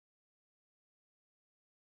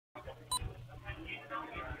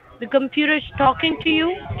The computer is talking to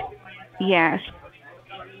you? Yes.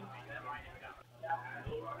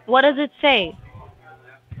 What does it say?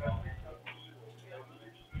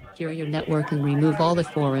 Secure your network and remove all the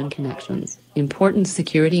foreign connections. Important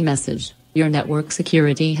security message. Your network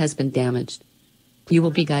security has been damaged. You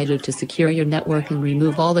will be guided to secure your network and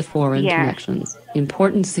remove all the foreign connections.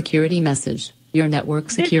 Important security message. Your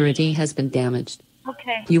network security has been damaged.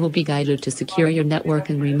 Okay. You will be guided to secure your network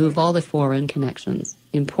and remove all the foreign connections.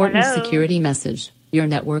 Important security message. Your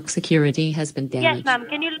network security has been damaged. Yes, ma'am.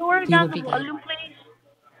 Can you lower down the volume, please?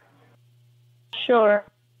 Sure.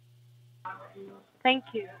 Thank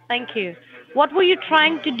you. Thank you. What were you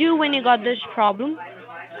trying to do when you got this problem?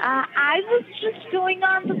 I was just going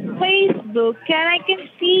on the Facebook and I can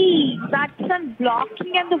see that some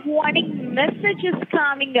blocking and the warning message is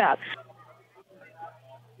coming up.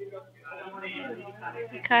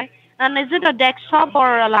 Okay. And is it a desktop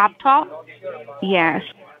or a laptop? Yes.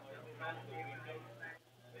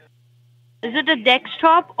 Is it a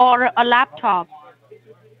desktop or a laptop?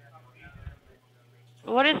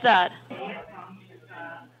 What is that?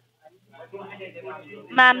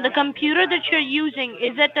 Ma'am, the computer that you're using,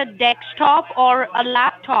 is it a desktop or a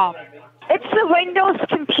laptop? It's a Windows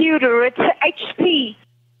computer. It's a HP.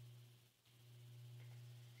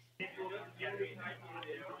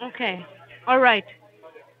 Okay. All right.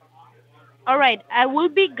 All right. I will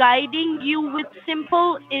be guiding you with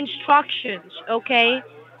simple instructions, okay?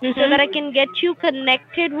 So that I can get you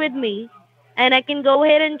connected with me and I can go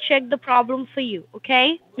ahead and check the problem for you,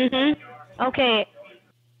 okay? Okay.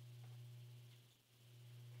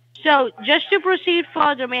 So, just to proceed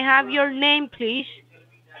further, may I have your name, please?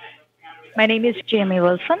 My name is Jamie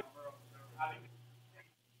Wilson.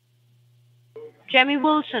 Jamie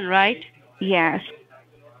Wilson, right? Yes.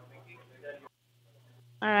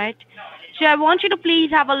 All right. So, I want you to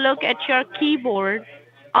please have a look at your keyboard.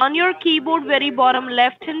 On your keyboard, very bottom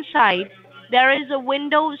left-hand side, there is a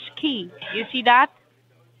Windows key. You see that?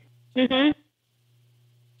 Yes,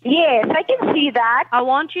 I can see that. I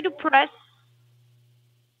want you to press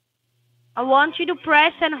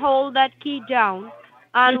and hold that key down.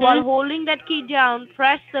 And while holding that key down,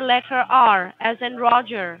 press the letter R, as in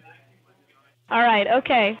Roger. All right,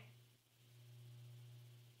 okay.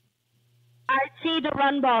 I see the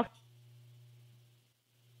run box.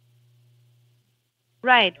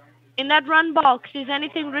 Right. In that run box, is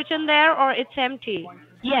anything written there or it's empty?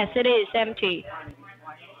 Yes, it is empty.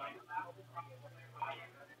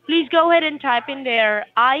 Please go ahead and type in there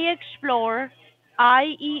iExplore,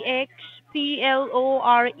 IEXPLORE,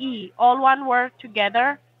 all one word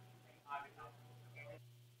together.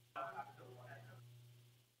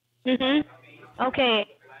 Okay.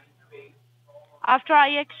 After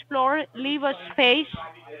iExplore, leave a space.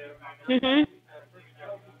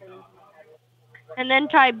 And then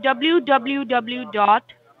type www dot.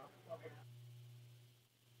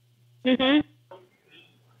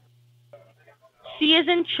 C as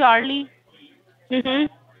in Charlie.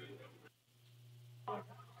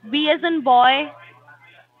 B as in boy.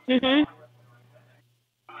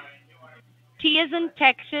 T as in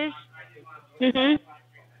Texas.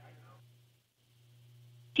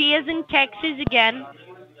 T as in Texas again.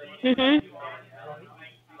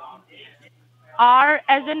 R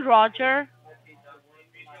as in Roger.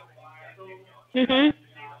 Then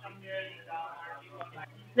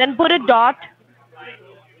put a dot.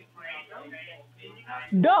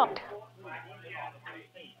 Dot.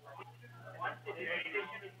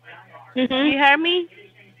 Do you hear me?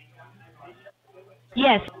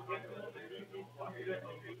 Yes.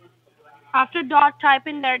 After dot, type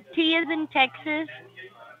in there T as in Texas.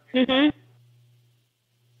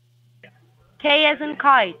 K as in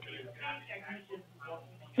kite.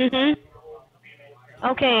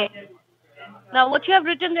 Okay. Now, what you have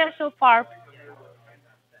written there so far?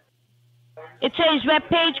 It says web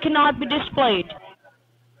page cannot be displayed.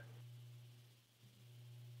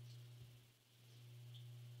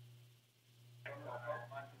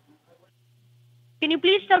 Can you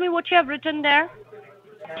please tell me what you have written there?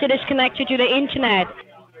 It is connected to the internet.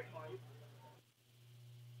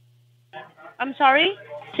 I'm sorry?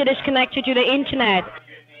 It is connected to the internet.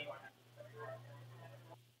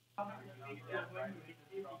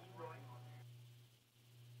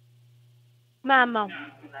 Ma'am,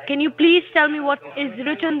 can you please tell me what is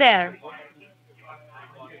written there?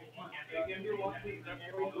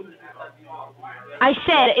 I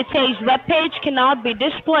said it says web page cannot be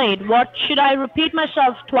displayed. What, should I repeat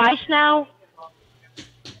myself twice now?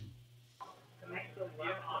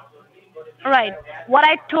 All right. What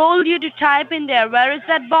I told you to type in there, where is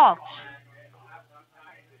that box?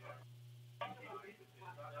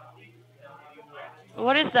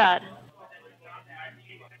 What is that?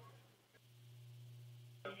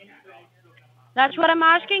 That's what I'm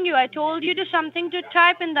asking you. I told you to something to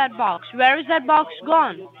type in that box. Where is that box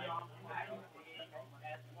gone?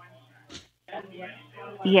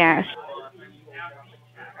 Yes.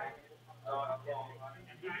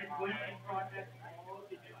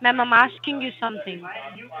 Ma'am, I'm asking you something.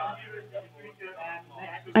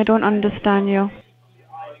 I don't understand you.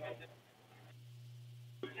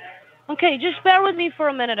 Okay, just bear with me for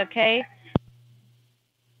a minute, okay?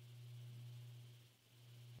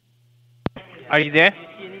 Are you there?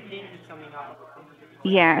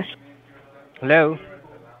 Yes. Hello?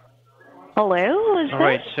 Hello, who is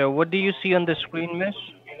Alright, this? so what do you see on the screen, miss?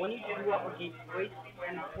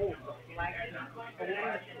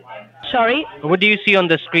 Sorry? What do you see on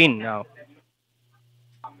the screen now?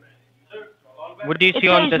 What do you It see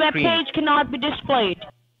on says the web screen? page cannot be displayed.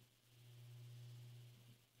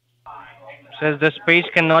 Says this page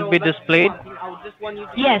cannot be displayed.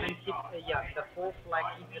 Yes.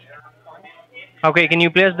 Okay, can you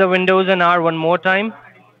press the Windows and R one more time?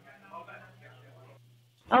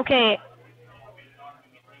 Okay.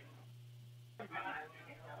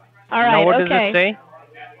 All Now right, what does it okay. say?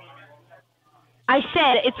 I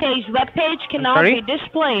said it says web page cannot sorry? be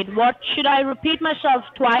displayed. What should I repeat myself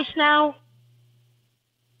twice now?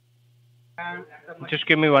 Just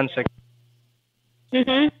give me 1 second.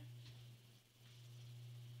 Mhm.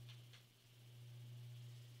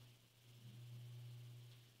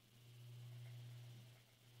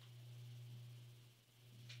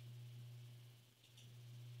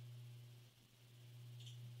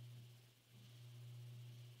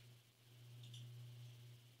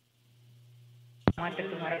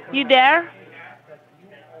 You there?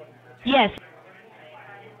 Yes.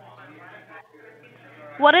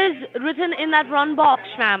 What is written in that run box,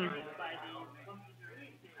 ma'am?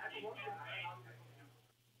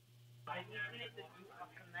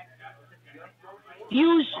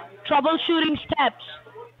 Use troubleshooting steps.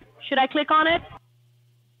 Should I click on it?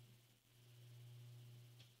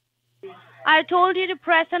 I told you to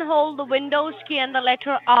press and hold the Windows key and the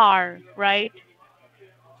letter R, right?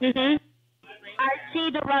 Mhm. I see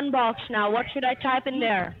the run box now. What should I type in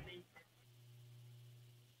there?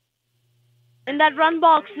 In that run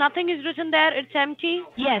box, nothing is written there. It's empty.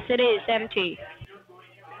 Yes, it is empty.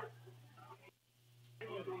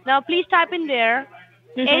 Now, please type in there.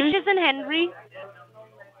 H is in Henry.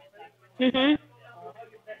 Mhm.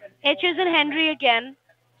 H is in Henry again.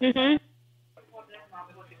 Mhm.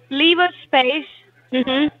 Leave a space.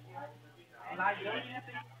 Mhm.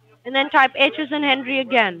 And then type H is in Henry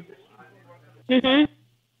again. Mhm.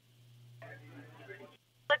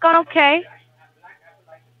 Click on OK.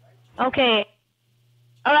 Okay.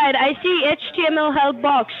 All right. I see HTML help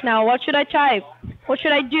box now. What should I type? What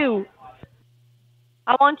should I do?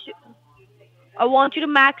 I want you. I want you to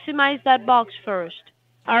maximize that box first.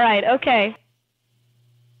 All right. Okay.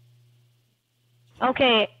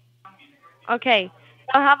 Okay. Okay.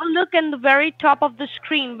 Now have a look in the very top of the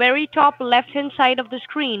screen, very top left-hand side of the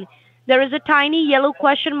screen. There is a tiny yellow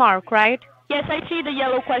question mark, right? Yes, I see the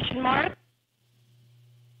yellow question mark.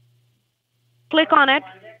 Click on it.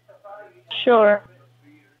 Sure.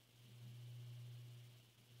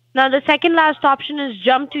 Now the second last option is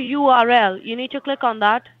jump to URL. You need to click on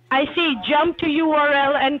that. I see jump to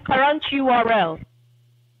URL and current URL.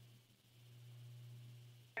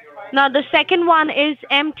 Now the second one is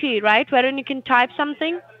empty, right? Wherein you can type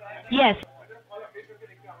something. Yes.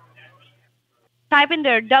 Type in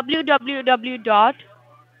there www dot.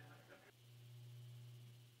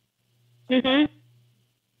 Mhm.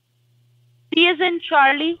 C is in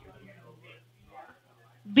Charlie.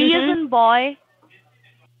 B is in boy.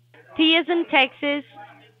 T is in Texas.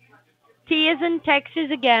 T is in Texas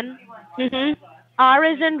again. R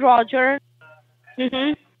is in Roger.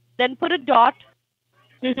 Then put a dot.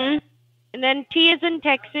 And then T is in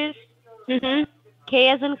Texas. K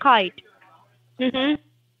is in kite.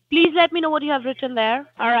 Please let me know what you have written there.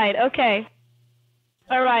 All right. Okay.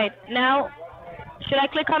 All right. Now, should I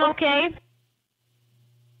click on OK?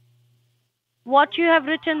 What you have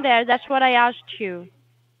written there, that's what I asked you.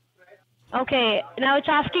 Okay. Now it's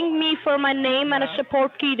asking me for my name and a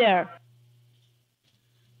support key there.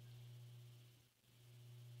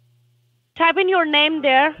 Type in your name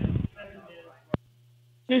there.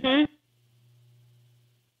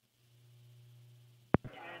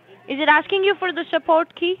 Is it asking you for the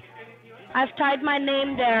support key? I've typed my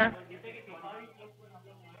name there.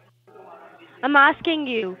 I'm asking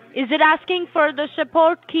you, is it asking for the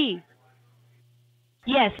support key?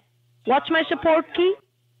 Yes. What's my support key?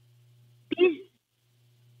 Please.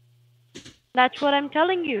 That's what I'm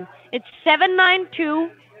telling you. It's 792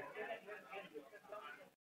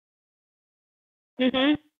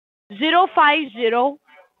 050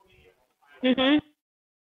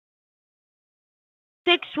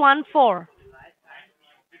 614.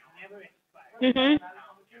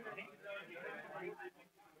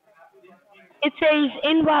 It says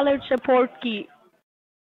invalid support key.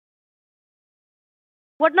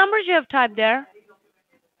 What numbers you have typed there?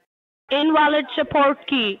 Invalid support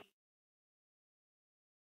key.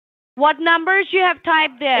 What numbers you have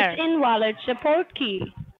typed there? It's invalid support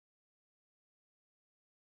key.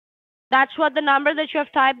 That's what the number that you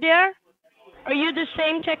have typed there? Are you the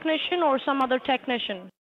same technician or some other technician?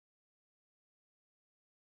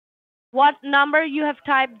 What number you have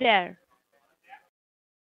typed there?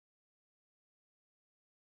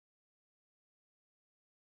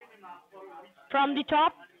 From the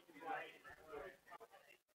top?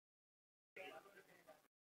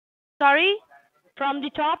 Sorry? From the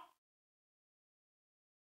top?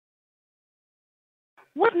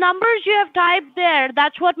 What numbers you have typed there?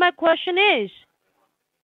 That's what my question is.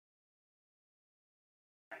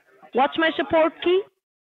 What's my support key?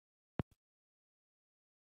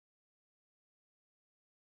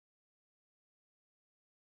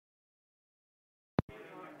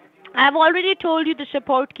 I've already told you the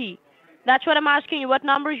support key. That's what I'm asking you. What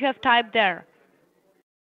numbers you have typed there?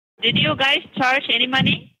 Did you guys charge any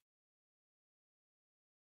money?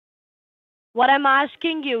 What I'm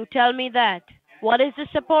asking you, tell me that. What is the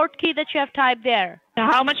support key that you have typed there?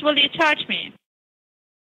 How much will you charge me?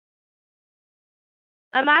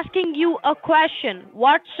 I'm asking you a question.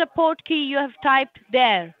 What support key you have typed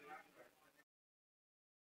there?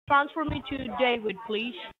 Transfer me to David,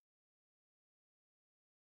 please.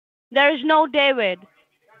 There is no David.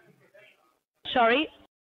 Sorry?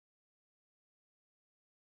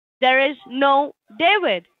 There is no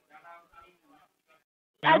David.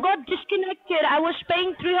 I got disconnected. I was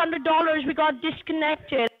paying $300. We got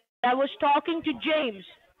disconnected. I was talking to James.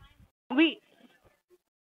 We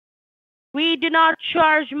did not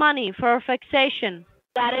charge money for fixation.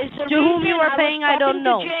 That is the to whom you were paying, I don't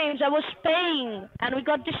know. James, I was paying and we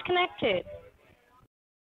got disconnected.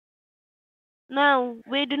 No,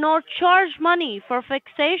 we do not charge money for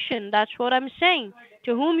fixation. That's what I'm saying.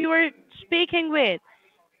 To whom you were speaking with.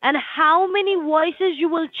 And how many voices you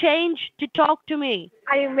will change to talk to me?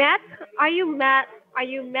 Are you mad? Are you mad? Are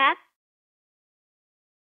you mad?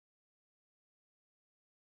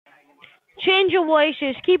 Change your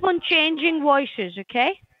voices. Keep on changing voices,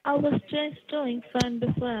 okay? I was just doing fun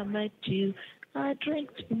before I met you. I drink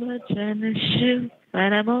too much and I shoot, but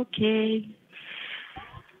I'm okay.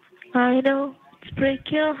 I know it's break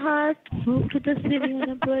your heart. Move to the city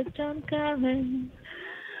and I break down Karen.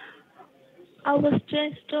 I was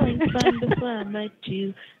just doing fun before I met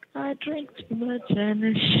you. I drink too much and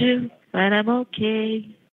I shoot, but I'm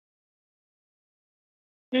okay.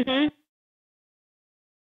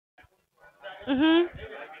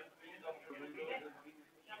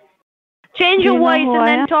 Change your voice and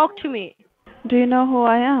then talk to me. Do you know who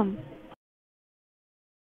I am?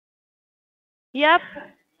 Yep.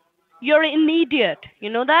 You're an idiot.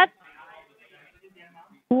 You know that?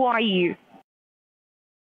 Who are you?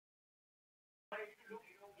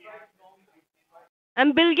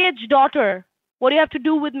 I'm Bill Gates' daughter. What do you have to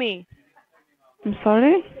do with me? I'm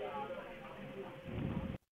sorry?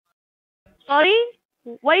 Sorry?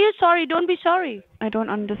 Why are you sorry? Don't be sorry. I don't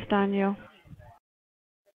understand you.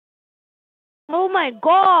 Oh my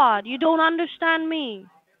God, you don't understand me.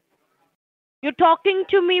 You're talking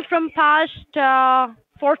to me from past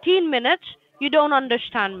 14 minutes. You don't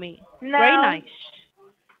understand me. No. Very nice.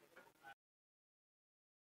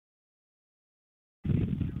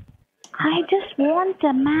 I just want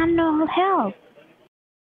the manual help.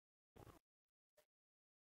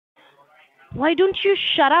 Why don't you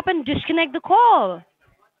shut up and disconnect the call?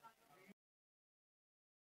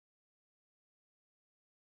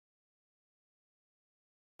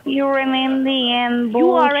 You're an Indian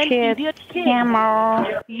You are an bullshit idiot kid.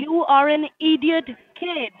 scammer. You are an idiot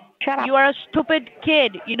kid. Shut up. You are a stupid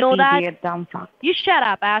kid. You know that? Idiot dumb fuck. You shut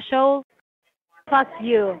up, asshole. Fuck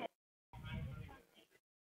you.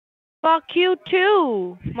 Fuck you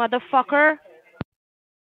too, motherfucker.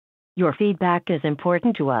 Your feedback is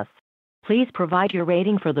important to us. Please provide your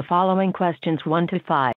rating for the following questions 1 to 5.